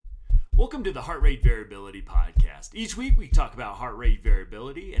Welcome to the Heart Rate Variability Podcast. Each week we talk about heart rate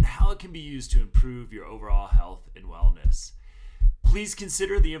variability and how it can be used to improve your overall health and wellness. Please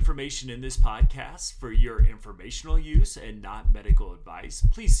consider the information in this podcast for your informational use and not medical advice.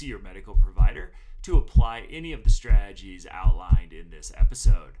 Please see your medical provider to apply any of the strategies outlined in this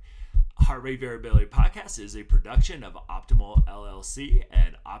episode. Heart Rate Variability Podcast is a production of Optimal LLC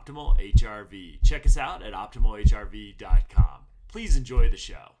and Optimal HRV. Check us out at optimalhrv.com. Please enjoy the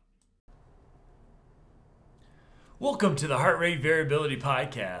show. Welcome to the Heart Rate Variability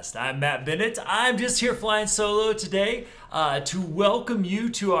Podcast. I'm Matt Bennett. I'm just here flying solo today to welcome you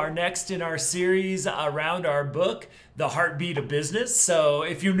to our next in our series around our book, The Heartbeat of Business. So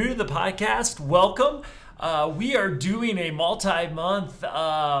if you're new to the podcast, welcome. We are doing a multi-month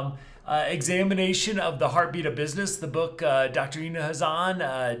examination of The Heartbeat of Business, the book Dr. Ina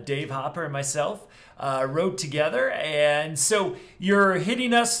Hazan, Dave Hopper, and myself wrote together. And so you're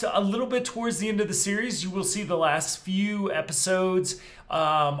hitting us a little bit towards the end of the series. You will see the last few episodes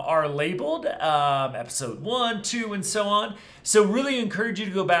are labeled, episode 1, 2, and so on. So really encourage you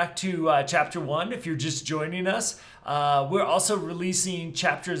to go back to chapter 1 if you're just joining us. We're also releasing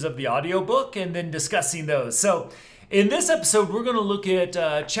chapters of the audiobook and then discussing those. So in this episode, we're going to look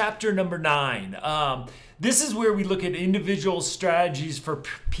at chapter number 9. This is where we look at individual strategies for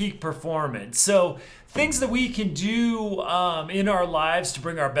peak performance. So things that we can do in our lives to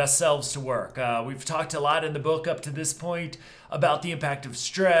bring our best selves to work. We've talked a lot in the book up to this point about the impact of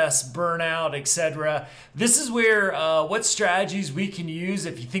stress, burnout, etc. This is where what strategies we can use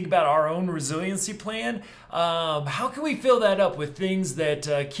if you think about our own resiliency plan. How can we fill that up with things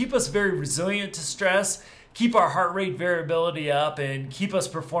that keep us very resilient to stress, keep our heart rate variability up, and keep us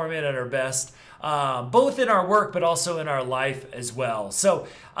performing at our best, both in our work but also in our life as well. So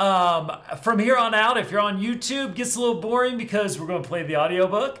from here on out, if you're on YouTube, it gets a little boring because we're going to play the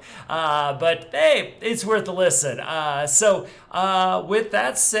audiobook, but hey, it's worth a listen. So with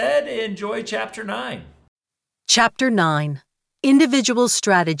that said, enjoy chapter 9. Chapter 9, Individual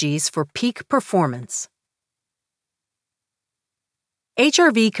Strategies for Peak Performance.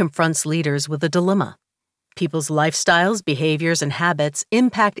 HRV confronts leaders with a dilemma. People's lifestyles, behaviors, and habits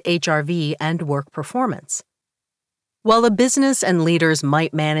impact HRV and work performance. While a business and leaders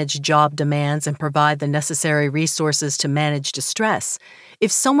might manage job demands and provide the necessary resources to manage distress,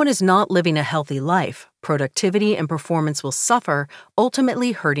 if someone is not living a healthy life, productivity and performance will suffer,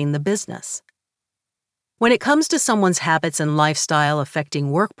 ultimately hurting the business. When it comes to someone's habits and lifestyle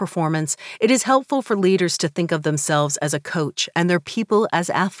affecting work performance, it is helpful for leaders to think of themselves as a coach and their people as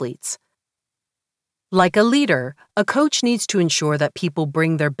athletes. Like a leader, a coach needs to ensure that people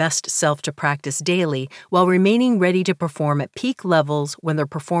bring their best self to practice daily while remaining ready to perform at peak levels when their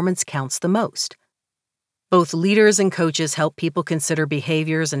performance counts the most. Both leaders and coaches help people consider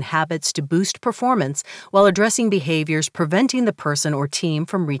behaviors and habits to boost performance while addressing behaviors preventing the person or team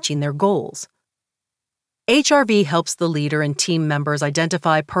from reaching their goals. HRV helps the leader and team members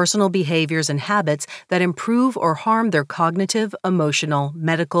identify personal behaviors and habits that improve or harm their cognitive, emotional,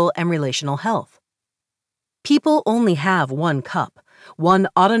 medical, and relational health. People only have one cup, one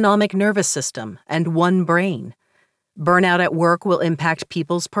autonomic nervous system, and one brain. Burnout at work will impact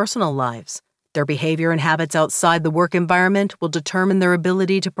people's personal lives. Their behavior and habits outside the work environment will determine their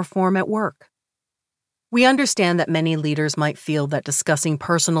ability to perform at work. We understand that many leaders might feel that discussing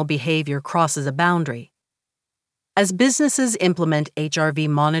personal behavior crosses a boundary. As businesses implement HRV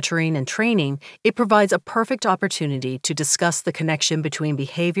monitoring and training, it provides a perfect opportunity to discuss the connection between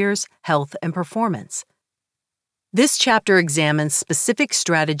behaviors, health, and performance. This chapter examines specific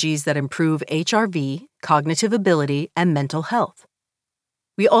strategies that improve HRV, cognitive ability, and mental health.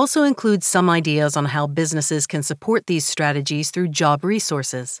 We also include some ideas on how businesses can support these strategies through job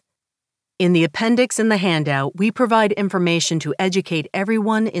resources. In the appendix in the handout, we provide information to educate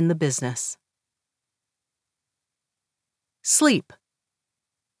everyone in the business. Sleep.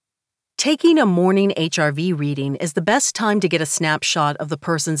 Taking a morning HRV reading is the best time to get a snapshot of the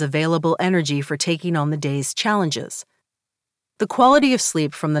person's available energy for taking on the day's challenges. The quality of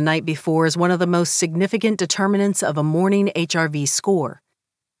sleep from the night before is one of the most significant determinants of a morning HRV score.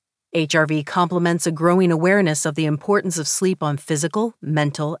 HRV complements a growing awareness of the importance of sleep on physical,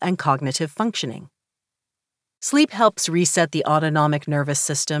 mental, and cognitive functioning. Sleep helps reset the autonomic nervous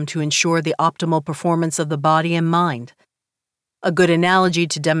system to ensure the optimal performance of the body and mind. A good analogy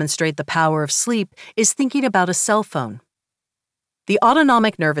to demonstrate the power of sleep is thinking about a cell phone. The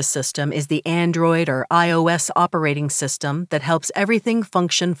autonomic nervous system is the Android or iOS operating system that helps everything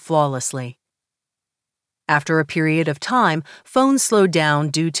function flawlessly. After a period of time, phones slow down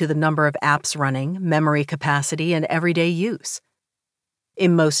due to the number of apps running, memory capacity, and everyday use.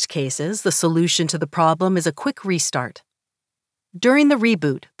 In most cases, the solution to the problem is a quick restart. During the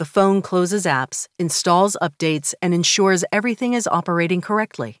reboot, the phone closes apps, installs updates, and ensures everything is operating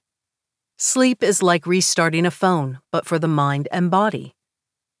correctly. Sleep is like restarting a phone, but for the mind and body.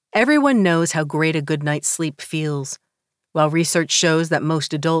 Everyone knows how great a good night's sleep feels. While research shows that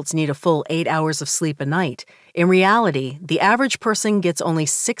most adults need a full 8 hours of sleep a night, in reality, the average person gets only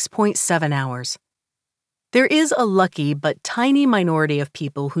 6.7 hours. There is a lucky but tiny minority of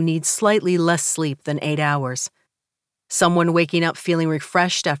people who need slightly less sleep than 8 hours. Someone waking up feeling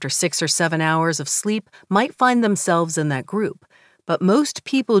refreshed after 6 or 7 hours of sleep might find themselves in that group, but most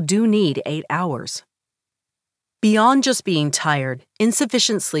people do need 8 hours. Beyond just being tired,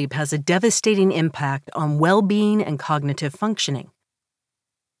 insufficient sleep has a devastating impact on well-being and cognitive functioning.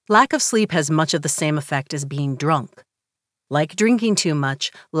 Lack of sleep has much of the same effect as being drunk. Like drinking too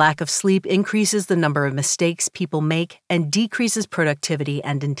much, lack of sleep increases the number of mistakes people make and decreases productivity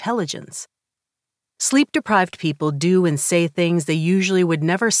and intelligence. Sleep-deprived people do and say things they usually would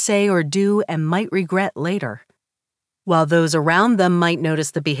never say or do and might regret later. While those around them might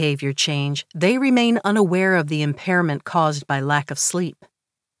notice the behavior change, they remain unaware of the impairment caused by lack of sleep.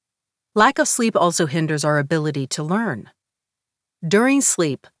 Lack of sleep also hinders our ability to learn. During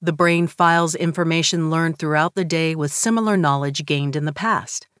sleep, the brain files information learned throughout the day with similar knowledge gained in the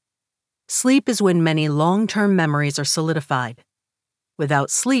past. Sleep is when many long-term memories are solidified.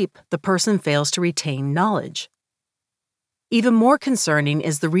 Without sleep, the person fails to retain knowledge. Even more concerning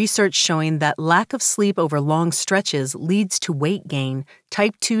is the research showing that lack of sleep over long stretches leads to weight gain,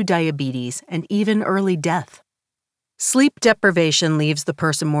 type 2 diabetes, and even early death. Sleep deprivation leaves the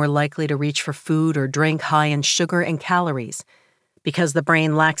person more likely to reach for food or drink high in sugar and calories. Because the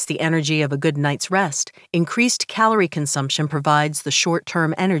brain lacks the energy of a good night's rest, increased calorie consumption provides the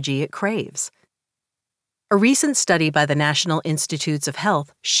short-term energy it craves. A recent study by the National Institutes of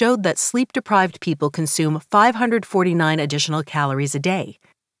Health showed that sleep-deprived people consume 549 additional calories a day.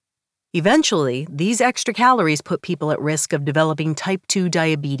 Eventually, these extra calories put people at risk of developing type 2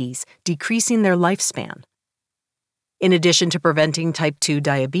 diabetes, decreasing their lifespan. In addition to preventing type 2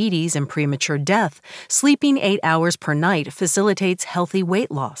 diabetes and premature death, sleeping 8 hours per night facilitates healthy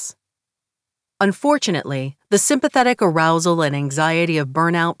weight loss. Unfortunately, the sympathetic arousal and anxiety of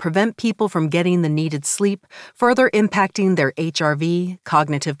burnout prevent people from getting the needed sleep, further impacting their HRV,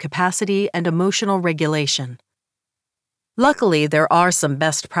 cognitive capacity, and emotional regulation. Luckily, there are some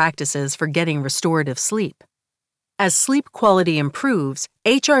best practices for getting restorative sleep. As sleep quality improves,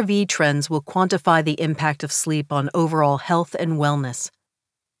 HRV trends will quantify the impact of sleep on overall health and wellness.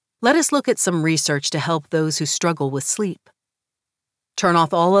 Let us look at some research to help those who struggle with sleep. Turn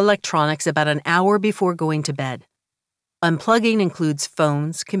off all electronics about an hour before going to bed. Unplugging includes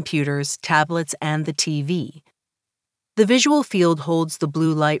phones, computers, tablets, and the TV. The visual field holds the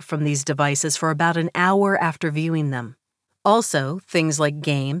blue light from these devices for about an hour after viewing them. Also, things like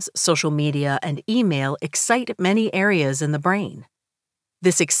games, social media, and email excite many areas in the brain.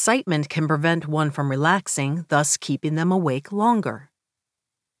 This excitement can prevent one from relaxing, thus keeping them awake longer.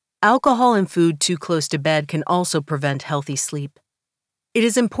 Alcohol and food too close to bed can also prevent healthy sleep. It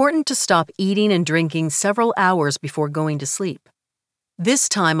is important to stop eating and drinking several hours before going to sleep. This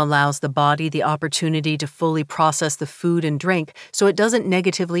time allows the body the opportunity to fully process the food and drink so it doesn't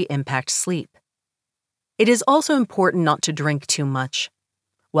negatively impact sleep. It is also important not to drink too much.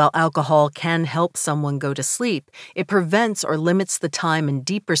 While alcohol can help someone go to sleep, it prevents or limits the time in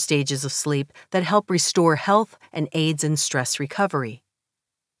deeper stages of sleep that help restore health and aids in stress recovery.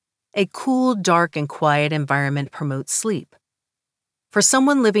 A cool, dark, and quiet environment promotes sleep. For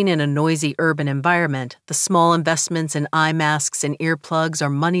someone living in a noisy urban environment, the small investments in eye masks and earplugs are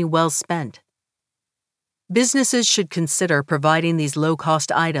money well spent. Businesses should consider providing these low-cost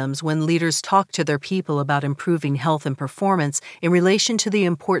items when leaders talk to their people about improving health and performance in relation to the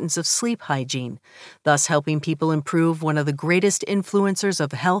importance of sleep hygiene, thus helping people improve one of the greatest influencers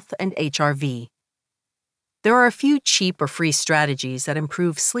of health and HRV. There are a few cheap or free strategies that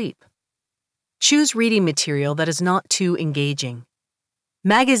improve sleep. Choose reading material that is not too engaging.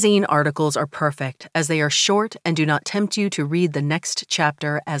 Magazine articles are perfect as they are short and do not tempt you to read the next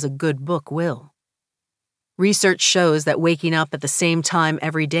chapter as a good book will. Research shows that waking up at the same time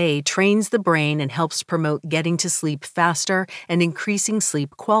every day trains the brain and helps promote getting to sleep faster and increasing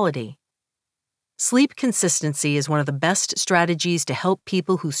sleep quality. Sleep consistency is one of the best strategies to help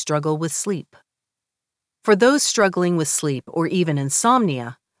people who struggle with sleep. For those struggling with sleep or even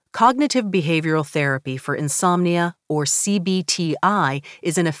insomnia, cognitive behavioral therapy for insomnia, or CBTI,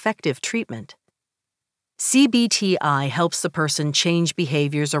 is an effective treatment. CBTI helps the person change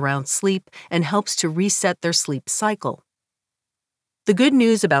behaviors around sleep and helps to reset their sleep cycle. The good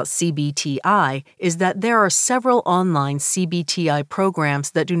news about CBTI is that there are several online CBTI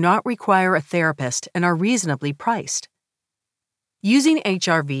programs that do not require a therapist and are reasonably priced. Using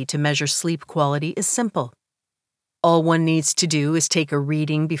HRV to measure sleep quality is simple. All one needs to do is take a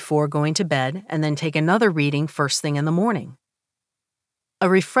reading before going to bed and then take another reading first thing in the morning. A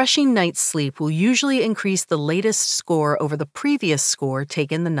refreshing night's sleep will usually increase the latest score over the previous score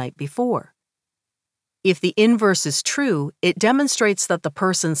taken the night before. If the inverse is true, it demonstrates that the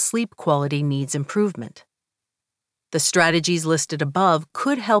person's sleep quality needs improvement. The strategies listed above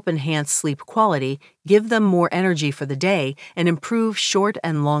could help enhance sleep quality, give them more energy for the day, and improve short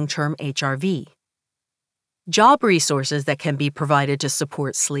and long-term HRV. Job resources that can be provided to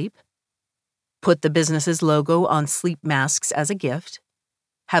support sleep: put the business's logo on sleep masks as a gift,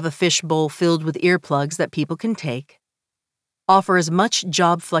 have a fishbowl filled with earplugs that people can take, offer as much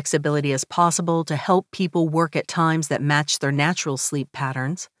job flexibility as possible to help people work at times that match their natural sleep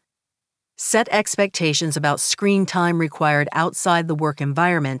patterns, set expectations about screen time required outside the work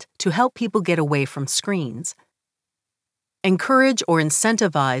environment to help people get away from screens, encourage or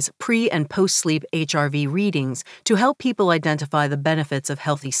incentivize pre- and post-sleep HRV readings to help people identify the benefits of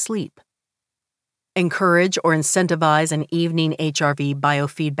healthy sleep, encourage or incentivize an evening HRV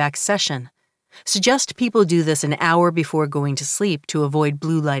biofeedback session. Suggest people do this an hour before going to sleep to avoid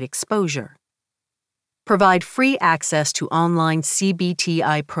blue light exposure. Provide free access to online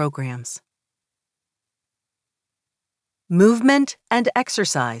CBTI programs. Movement and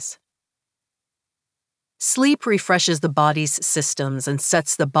exercise. Sleep refreshes the body's systems and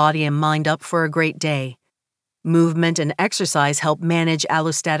sets the body and mind up for a great day. Movement and exercise help manage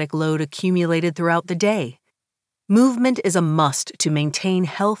allostatic load accumulated throughout the day. Movement is a must to maintain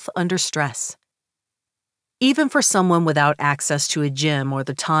health under stress. Even for someone without access to a gym or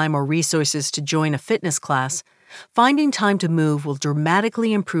the time or resources to join a fitness class, finding time to move will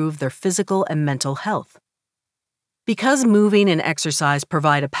dramatically improve their physical and mental health. Because moving and exercise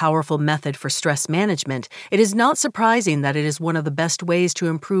provide a powerful method for stress management, it is not surprising that it is one of the best ways to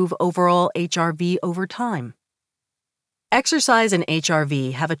improve overall HRV over time. Exercise and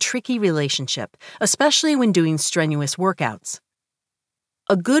HRV have a tricky relationship, especially when doing strenuous workouts.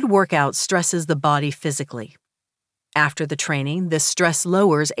 A good workout stresses the body physically. After the training, this stress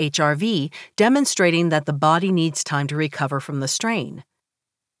lowers HRV, demonstrating that the body needs time to recover from the strain.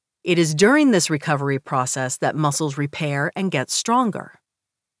 It is during this recovery process that muscles repair and get stronger.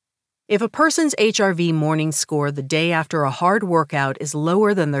 If a person's HRV morning score the day after a hard workout is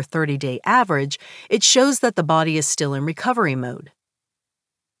lower than their 30-day average, it shows that the body is still in recovery mode.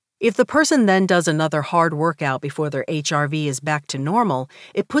 If the person then does another hard workout before their HRV is back to normal,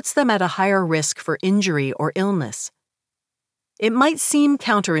 it puts them at a higher risk for injury or illness. It might seem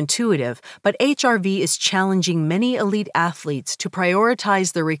counterintuitive, but HRV is challenging many elite athletes to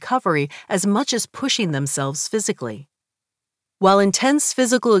prioritize their recovery as much as pushing themselves physically. While intense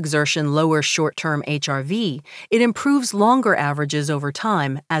physical exertion lowers short-term HRV, it improves longer averages over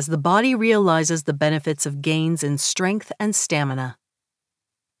time as the body realizes the benefits of gains in strength and stamina.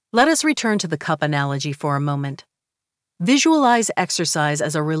 Let us return to the cup analogy for a moment. Visualize exercise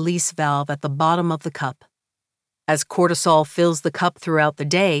as a release valve at the bottom of the cup. As cortisol fills the cup throughout the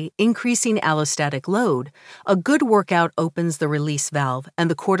day, increasing allostatic load, a good workout opens the release valve and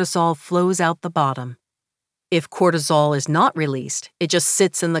the cortisol flows out the bottom. If cortisol is not released, it just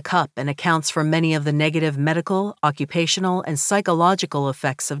sits in the cup and accounts for many of the negative medical, occupational, and psychological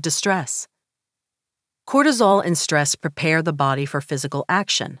effects of distress. Cortisol and stress prepare the body for physical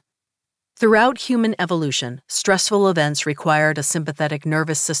action. Throughout human evolution, stressful events required a sympathetic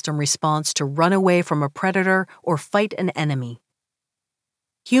nervous system response to run away from a predator or fight an enemy.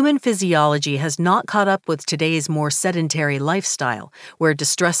 Human physiology has not caught up with today's more sedentary lifestyle, where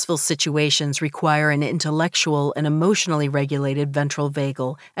distressful situations require an intellectual and emotionally regulated ventral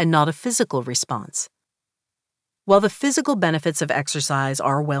vagal and not a physical response. While the physical benefits of exercise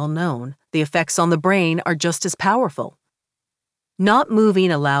are well known, the effects on the brain are just as powerful. Not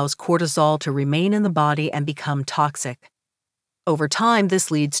moving allows cortisol to remain in the body and become toxic. Over time, this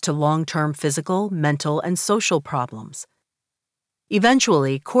leads to long-term physical, mental, and social problems.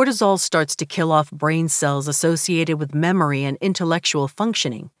 Eventually, cortisol starts to kill off brain cells associated with memory and intellectual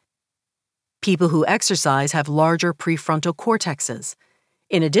functioning. People who exercise have larger prefrontal cortexes.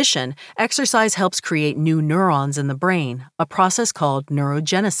 In addition, exercise helps create new neurons in the brain, a process called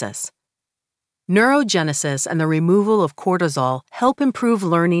neurogenesis. Neurogenesis and the removal of cortisol help improve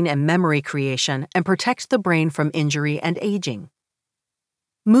learning and memory creation and protect the brain from injury and aging.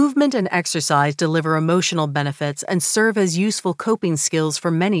 Movement and exercise deliver emotional benefits and serve as useful coping skills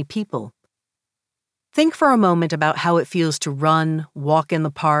for many people. Think for a moment about how it feels to run, walk in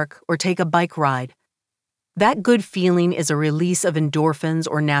the park, or take a bike ride. That good feeling is a release of endorphins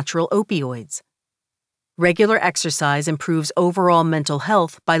or natural opioids. Regular exercise improves overall mental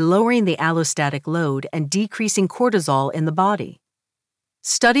health by lowering the allostatic load and decreasing cortisol in the body.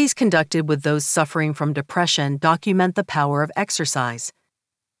 Studies conducted with those suffering from depression document the power of exercise.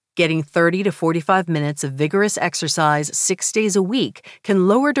 Getting 30 to 45 minutes of vigorous exercise 6 days a week can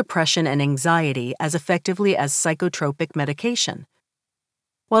lower depression and anxiety as effectively as psychotropic medication.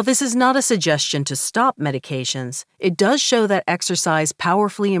 While this is not a suggestion to stop medications, it does show that exercise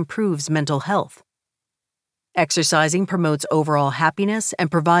powerfully improves mental health. Exercising promotes overall happiness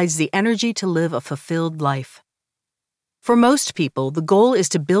and provides the energy to live a fulfilled life. For most people, the goal is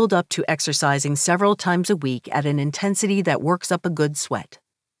to build up to exercising several times a week at an intensity that works up a good sweat.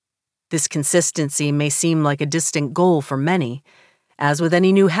 This consistency may seem like a distant goal for many. As with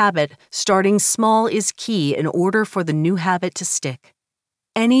any new habit, starting small is key in order for the new habit to stick.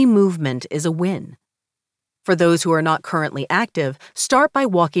 Any movement is a win. For those who are not currently active, start by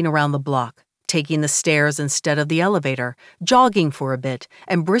walking around the block, taking the stairs instead of the elevator, jogging for a bit,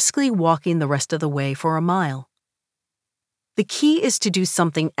 and briskly walking the rest of the way for a mile. The key is to do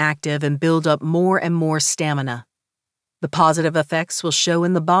something active and build up more and more stamina. The positive effects will show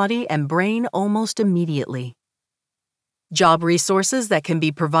in the body and brain almost immediately. Job resources that can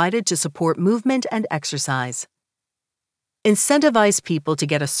be provided to support movement and exercise. Incentivize people to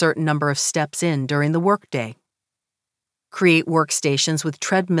get a certain number of steps in during the workday. Create workstations with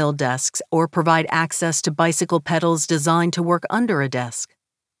treadmill desks or provide access to bicycle pedals designed to work under a desk.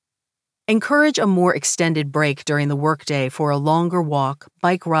 Encourage a more extended break during the workday for a longer walk,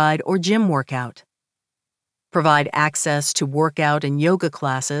 bike ride, or gym workout. Provide access to workout and yoga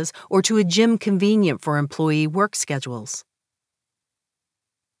classes or to a gym convenient for employee work schedules.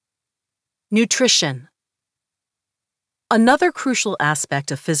 Nutrition. Another crucial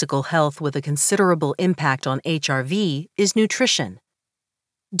aspect of physical health with a considerable impact on HRV is nutrition.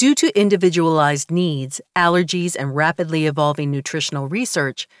 Due to individualized needs, allergies, and rapidly evolving nutritional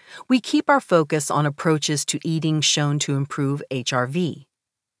research, we keep our focus on approaches to eating shown to improve HRV.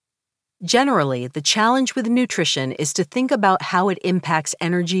 Generally, the challenge with nutrition is to think about how it impacts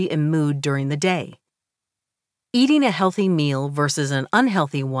energy and mood during the day. Eating a healthy meal versus an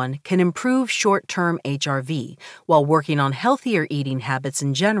unhealthy one can improve short-term HRV, while working on healthier eating habits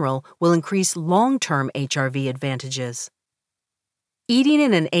in general will increase long-term HRV advantages. Eating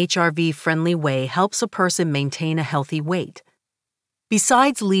in an HRV-friendly way helps a person maintain a healthy weight.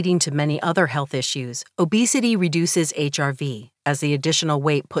 Besides leading to many other health issues, obesity reduces HRV, as the additional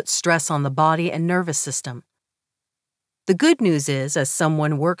weight puts stress on the body and nervous system. The good news is, as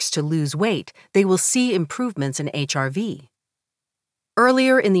someone works to lose weight, they will see improvements in HRV.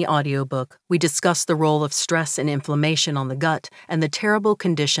 Earlier in the audiobook, we discussed the role of stress and inflammation on the gut and the terrible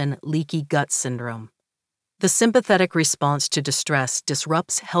condition leaky gut syndrome. The sympathetic response to distress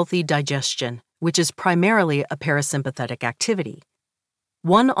disrupts healthy digestion, which is primarily a parasympathetic activity.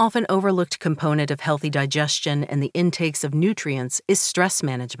 One often overlooked component of healthy digestion and the intakes of nutrients is stress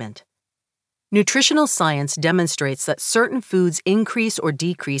management. Nutritional science demonstrates that certain foods increase or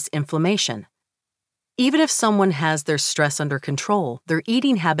decrease inflammation. Even if someone has their stress under control, their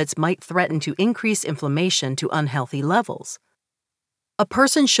eating habits might threaten to increase inflammation to unhealthy levels. A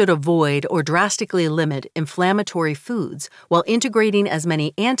person should avoid or drastically limit inflammatory foods while integrating as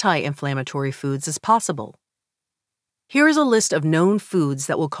many anti-inflammatory foods as possible. Here is a list of known foods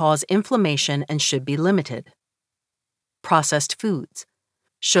that will cause inflammation and should be limited. Processed foods.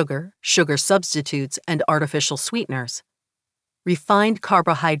 Sugar, sugar substitutes, and artificial sweeteners. Refined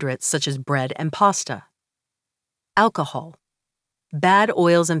carbohydrates such as bread and pasta. Alcohol. Bad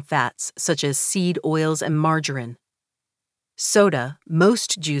oils and fats such as seed oils and margarine. Soda,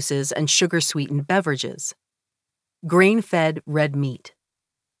 most juices, and sugar-sweetened beverages. Grain-fed red meat.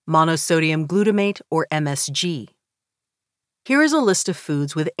 Monosodium glutamate or MSG. Here is a list of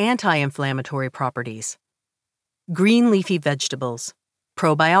foods with anti-inflammatory properties. Green leafy vegetables.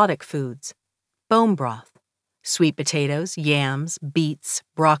 Probiotic foods, bone broth, sweet potatoes, yams, beets,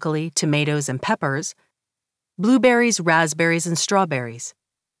 broccoli, tomatoes, and peppers, blueberries, raspberries, and strawberries,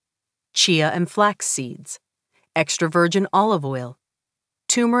 chia and flax seeds, extra virgin olive oil,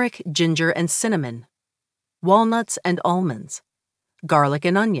 turmeric, ginger, and cinnamon, walnuts and almonds, garlic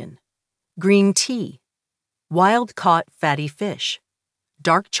and onion, green tea, wild-caught fatty fish,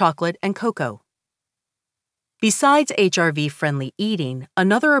 dark chocolate, and cocoa. Besides HRV-friendly eating,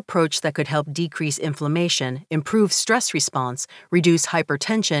 another approach that could help decrease inflammation, improve stress response, reduce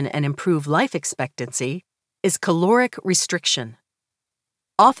hypertension, and improve life expectancy is caloric restriction.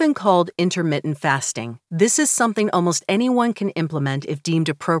 Often called intermittent fasting, this is something almost anyone can implement if deemed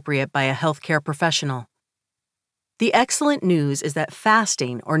appropriate by a healthcare professional. The excellent news is that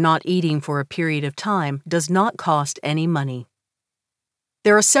fasting, or not eating for a period of time, does not cost any money.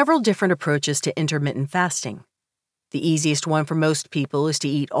 There are several different approaches to intermittent fasting. The easiest one for most people is to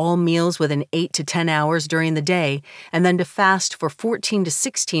eat all meals within 8 to 10 hours during the day and then to fast for 14 to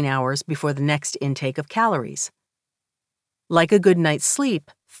 16 hours before the next intake of calories. Like a good night's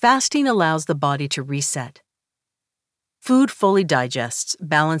sleep, fasting allows the body to reset. Food fully digests,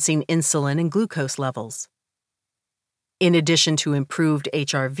 balancing insulin and glucose levels. In addition to improved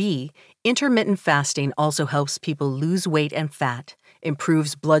HRV, intermittent fasting also helps people lose weight and fat,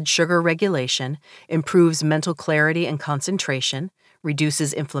 improves blood sugar regulation, improves mental clarity and concentration,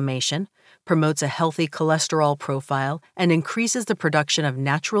 reduces inflammation, promotes a healthy cholesterol profile, and increases the production of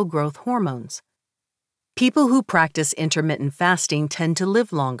natural growth hormones. People who practice intermittent fasting tend to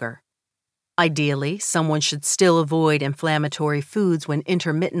live longer. Ideally, someone should still avoid inflammatory foods when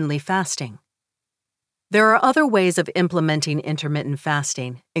intermittently fasting. There are other ways of implementing intermittent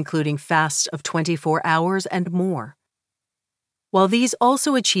fasting, including fasts of 24 hours and more. While these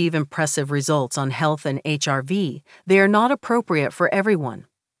also achieve impressive results on health and HRV, they are not appropriate for everyone.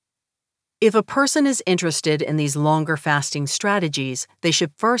 If a person is interested in these longer fasting strategies, they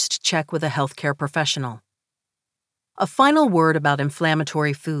should first check with a healthcare professional. A final word about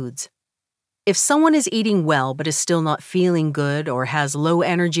inflammatory foods. If someone is eating well but is still not feeling good or has low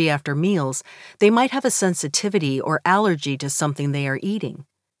energy after meals, they might have a sensitivity or allergy to something they are eating.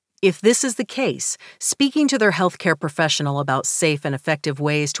 If this is the case, speaking to their healthcare professional about safe and effective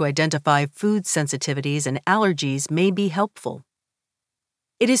ways to identify food sensitivities and allergies may be helpful.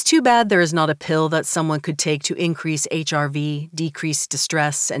 It is too bad there is not a pill that someone could take to increase HRV, decrease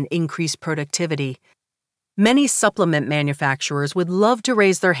distress, and increase productivity. Many supplement manufacturers would love to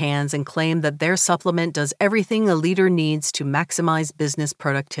raise their hands and claim that their supplement does everything a leader needs to maximize business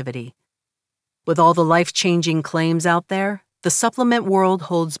productivity. With all the life-changing claims out there, the supplement world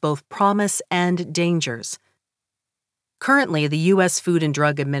holds both promise and dangers. Currently, the U.S. Food and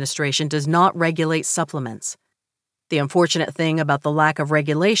Drug Administration does not regulate supplements. The unfortunate thing about the lack of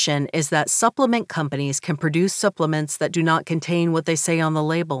regulation is that supplement companies can produce supplements that do not contain what they say on the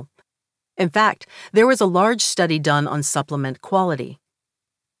label. In fact, there was a large study done on supplement quality.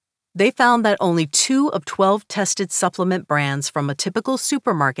 They found that only 2 of 12 tested supplement brands from a typical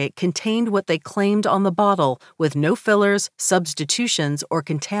supermarket contained what they claimed on the bottle, with no fillers, substitutions, or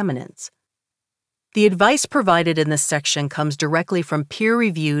contaminants. The advice provided in this section comes directly from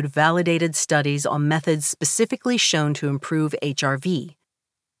peer-reviewed, validated studies on methods specifically shown to improve HRV.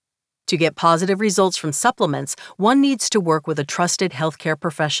 To get positive results from supplements, one needs to work with a trusted healthcare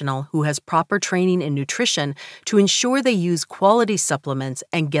professional who has proper training in nutrition to ensure they use quality supplements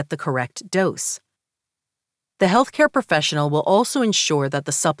and get the correct dose. The healthcare professional will also ensure that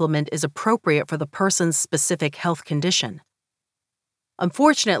the supplement is appropriate for the person's specific health condition.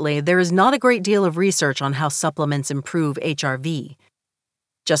 Unfortunately, there is not a great deal of research on how supplements improve HRV.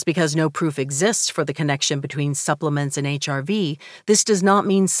 Just because no proof exists for the connection between supplements and HRV, this does not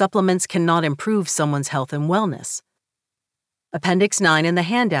mean supplements cannot improve someone's health and wellness. Appendix 9 in the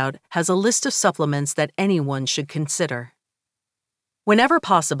handout has a list of supplements that anyone should consider. Whenever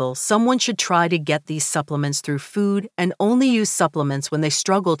possible, someone should try to get these supplements through food and only use supplements when they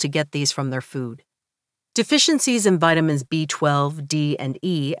struggle to get these from their food. Deficiencies in vitamins B12, D, and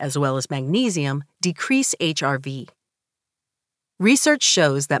E, as well as magnesium, decrease HRV. Research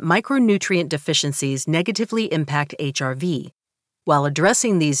shows that micronutrient deficiencies negatively impact HRV, while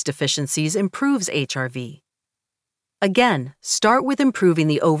addressing these deficiencies improves HRV. Again, start with improving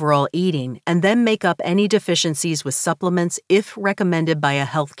the overall eating and then make up any deficiencies with supplements if recommended by a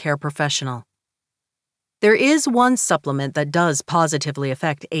healthcare professional. There is one supplement that does positively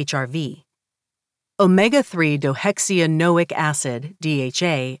affect HRV. Omega-3 dohexyanoic acid,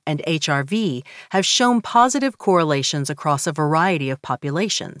 DHA, and HRV have shown positive correlations across a variety of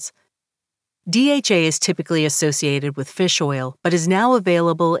populations. DHA is typically associated with fish oil, but is now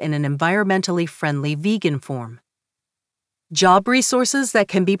available in an environmentally friendly vegan form. Job resources that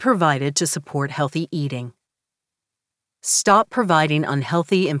can be provided to support healthy eating. Stop providing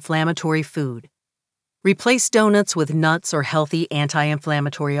unhealthy inflammatory food. Replace donuts with nuts or healthy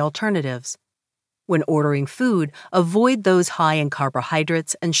anti-inflammatory alternatives. When ordering food, avoid those high in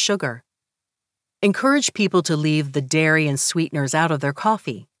carbohydrates and sugar. Encourage people to leave the dairy and sweeteners out of their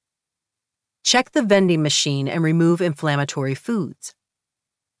coffee. Check the vending machine and remove inflammatory foods.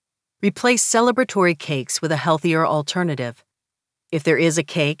 Replace celebratory cakes with a healthier alternative. If there is a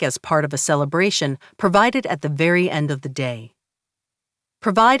cake as part of a celebration, provide it at the very end of the day.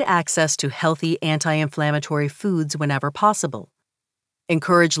 Provide access to healthy anti-inflammatory foods whenever possible.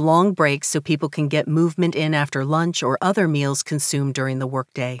 Encourage long breaks so people can get movement in after lunch or other meals consumed during the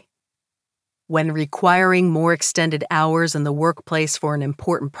workday. When requiring more extended hours in the workplace for an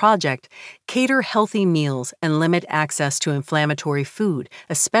important project, cater healthy meals and limit access to inflammatory food,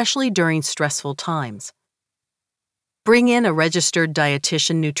 especially during stressful times. Bring in a registered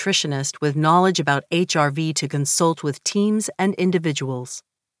dietitian nutritionist with knowledge about HRV to consult with teams and individuals.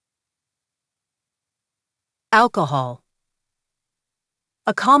 Alcohol.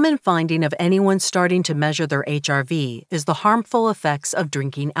 A common finding of anyone starting to measure their HRV is the harmful effects of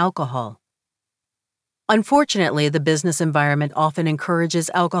drinking alcohol. Unfortunately, the business environment often encourages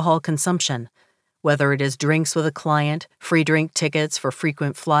alcohol consumption. Whether it is drinks with a client, free drink tickets for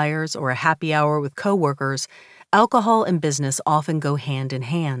frequent flyers, or a happy hour with coworkers, alcohol and business often go hand in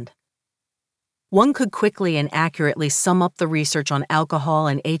hand. One could quickly and accurately sum up the research on alcohol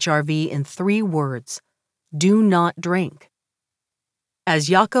and HRV in 3 words: do not drink. As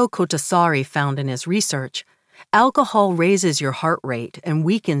Jaakko Kotasaari found in his research, alcohol raises your heart rate and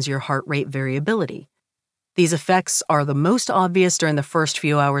weakens your heart rate variability. These effects are the most obvious during the first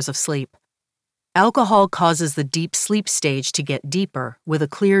few hours of sleep. Alcohol causes the deep sleep stage to get deeper, with a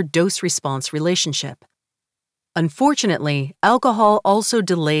clear dose-response relationship. Unfortunately, alcohol also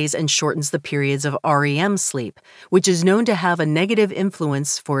delays and shortens the periods of REM sleep, which is known to have a negative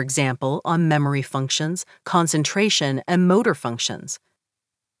influence, for example, on memory functions, concentration, and motor functions.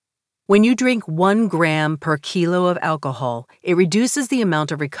 When you drink 1 gram per kilo of alcohol, it reduces the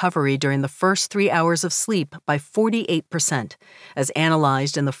amount of recovery during the first 3 hours of sleep by 48%, as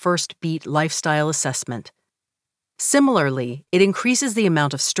analyzed in the First Beat Lifestyle Assessment. Similarly, it increases the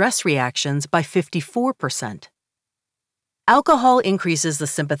amount of stress reactions by 54%. Alcohol increases the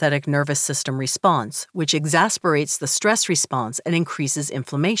sympathetic nervous system response, which exasperates the stress response and increases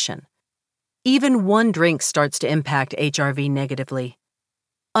inflammation. Even 1 drink starts to impact HRV negatively.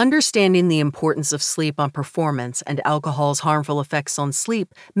 Understanding the importance of sleep on performance and alcohol's harmful effects on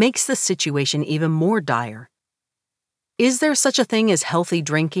sleep makes the situation even more dire. Is there such a thing as healthy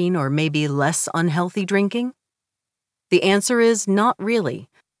drinking or maybe less unhealthy drinking? The answer is not really.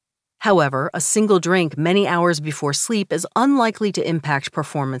 However, a single drink many hours before sleep is unlikely to impact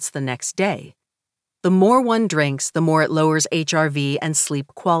performance the next day. The more one drinks, the more it lowers HRV and sleep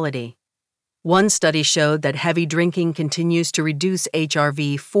quality. One study showed that heavy drinking continues to reduce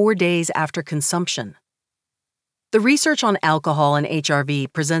HRV 4 days after consumption. The research on alcohol and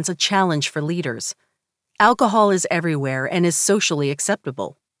HRV presents a challenge for leaders. Alcohol is everywhere and is socially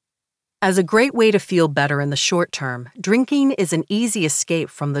acceptable. As a great way to feel better in the short term, drinking is an easy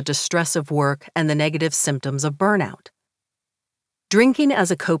escape from the distress of work and the negative symptoms of burnout. Drinking as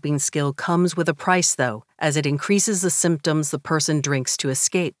a coping skill comes with a price, though, as it increases the symptoms the person drinks to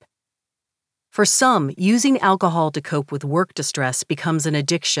escape. For some, using alcohol to cope with work distress becomes an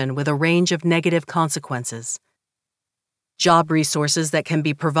addiction with a range of negative consequences. Job resources that can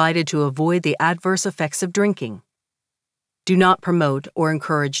be provided to avoid the adverse effects of drinking. Do not promote or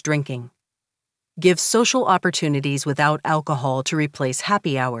encourage drinking. Give social opportunities without alcohol to replace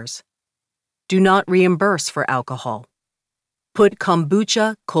happy hours. Do not reimburse for alcohol. Put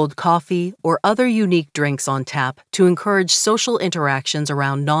kombucha, cold coffee, or other unique drinks on tap to encourage social interactions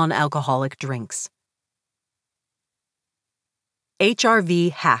around non-alcoholic drinks.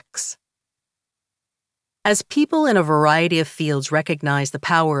 HRV hacks. As people in a variety of fields recognize the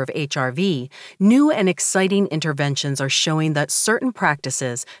power of HRV, new and exciting interventions are showing that certain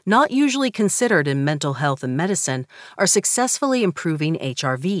practices, not usually considered in mental health and medicine, are successfully improving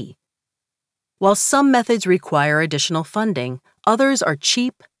HRV. While some methods require additional funding, others are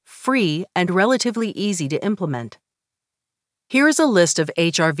cheap, free, and relatively easy to implement. Here is a list of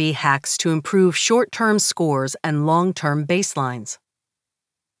HRV hacks to improve short-term scores and long-term baselines.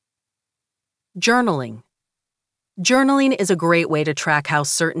 Journaling. Journaling is a great way to track how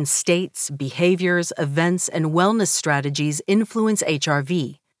certain states, behaviors, events, and wellness strategies influence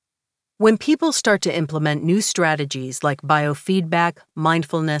HRV. When people start to implement new strategies like biofeedback,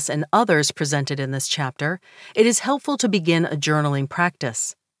 mindfulness, and others presented in this chapter, it is helpful to begin a journaling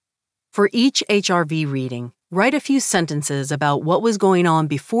practice. For each HRV reading, write a few sentences about what was going on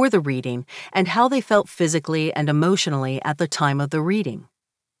before the reading and how they felt physically and emotionally at the time of the reading.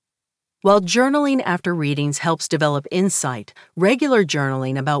 While journaling after readings helps develop insight, regular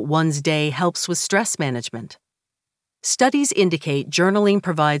journaling about one's day helps with stress management. Studies indicate journaling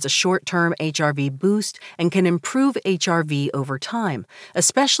provides a short-term HRV boost and can improve HRV over time,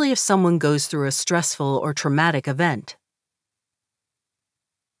 especially if someone goes through a stressful or traumatic event.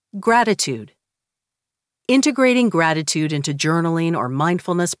 Gratitude. Integrating gratitude into journaling or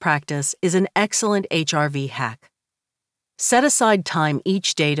mindfulness practice is an excellent HRV hack. Set aside time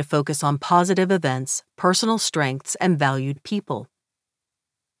each day to focus on positive events, personal strengths, and valued people.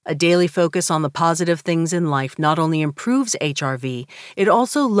 A daily focus on the positive things in life not only improves HRV, it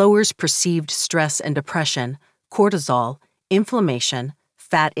also lowers perceived stress and depression, cortisol, inflammation,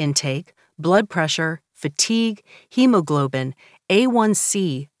 fat intake, blood pressure, fatigue, hemoglobin,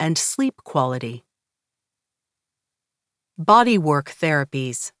 A1C, and sleep quality. Bodywork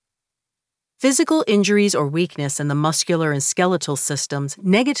therapies. Physical injuries or weakness in the muscular and skeletal systems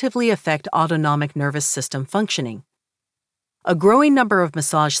negatively affect autonomic nervous system functioning. A growing number of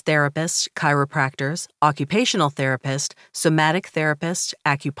massage therapists, chiropractors, occupational therapists, somatic therapists,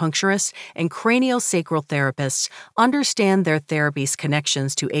 acupuncturists, and craniosacral therapists understand their therapy's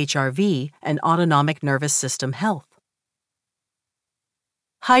connections to HRV and autonomic nervous system health.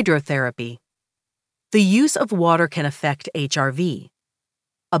 Hydrotherapy. The use of water can affect HRV.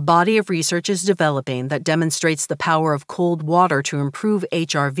 A body of research is developing that demonstrates the power of cold water to improve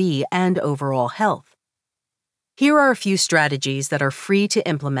HRV and overall health. Here are a few strategies that are free to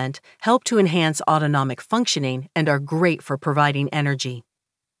implement, help to enhance autonomic functioning, and are great for providing energy.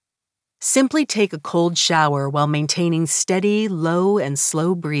 Simply take a cold shower while maintaining steady, low, and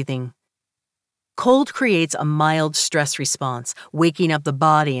slow breathing. Cold creates a mild stress response, waking up the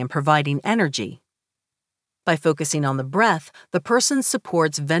body and providing energy. By focusing on the breath, the person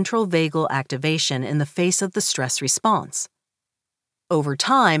supports ventral vagal activation in the face of the stress response. Over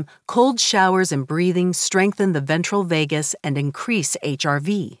time, cold showers and breathing strengthen the ventral vagus and increase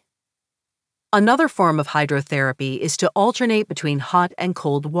HRV. Another form of hydrotherapy is to alternate between hot and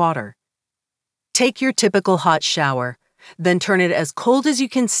cold water. Take your typical hot shower, then turn it as cold as you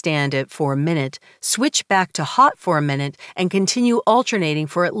can stand it for a minute, switch back to hot for a minute, and continue alternating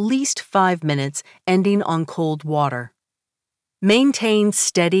for at least 5 minutes, ending on cold water. Maintain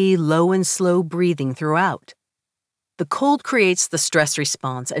steady, low and slow breathing throughout. The cold creates the stress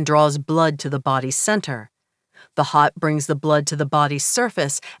response and draws blood to the body's center. The hot brings the blood to the body's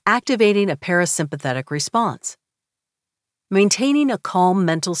surface, activating a parasympathetic response. Maintaining a calm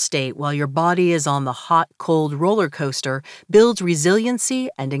mental state while your body is on the hot-cold roller coaster builds resiliency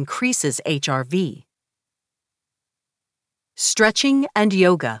and increases HRV. Stretching and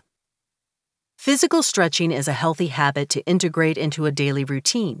yoga. Physical stretching is a healthy habit to integrate into a daily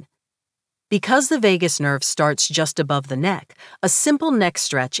routine. Because the vagus nerve starts just above the neck, a simple neck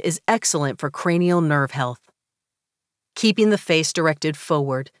stretch is excellent for cranial nerve health. Keeping the face directed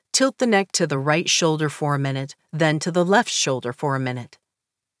forward, tilt the neck to the right shoulder for a minute, then to the left shoulder for a minute.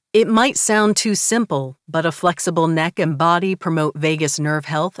 It might sound too simple, but a flexible neck and body promote vagus nerve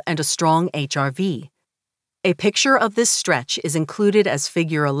health and a strong HRV. A picture of this stretch is included as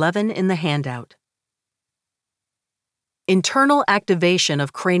Figure 11 in the handout. Internal activation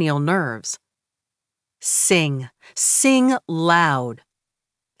of cranial nerves. Sing. Sing loud.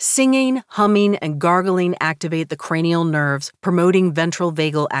 Singing, humming, and gargling activate the cranial nerves, promoting ventral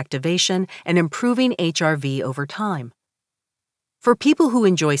vagal activation and improving HRV over time. For people who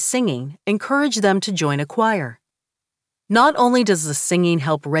enjoy singing, encourage them to join a choir. Not only does the singing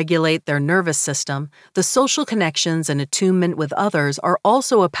help regulate their nervous system, the social connections and attunement with others are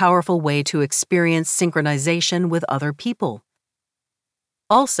also a powerful way to experience synchronization with other people.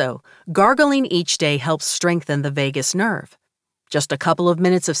 Also, gargling each day helps strengthen the vagus nerve. Just a couple of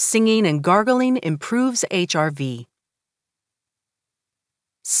minutes of singing and gargling improves HRV.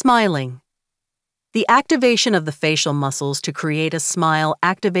 Smiling. The activation of the facial muscles to create a smile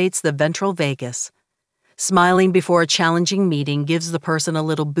activates the ventral vagus. Smiling before a challenging meeting gives the person a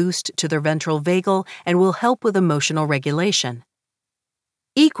little boost to their ventral vagal and will help with emotional regulation.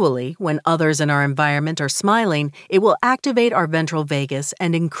 Equally, when others in our environment are smiling, it will activate our ventral vagus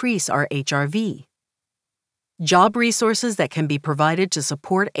and increase our HRV. Job resources that can be provided to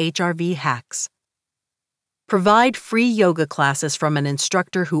support HRV hacks. Provide free yoga classes from an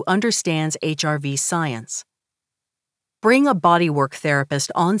instructor who understands HRV science. Bring a bodywork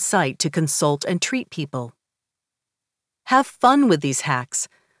therapist on site to consult and treat people. Have fun with these hacks.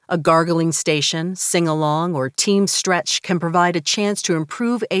 A gargling station, sing-along, or team stretch can provide a chance to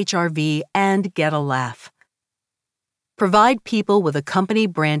improve HRV and get a laugh. Provide people with a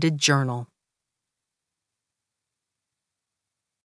company-branded journal.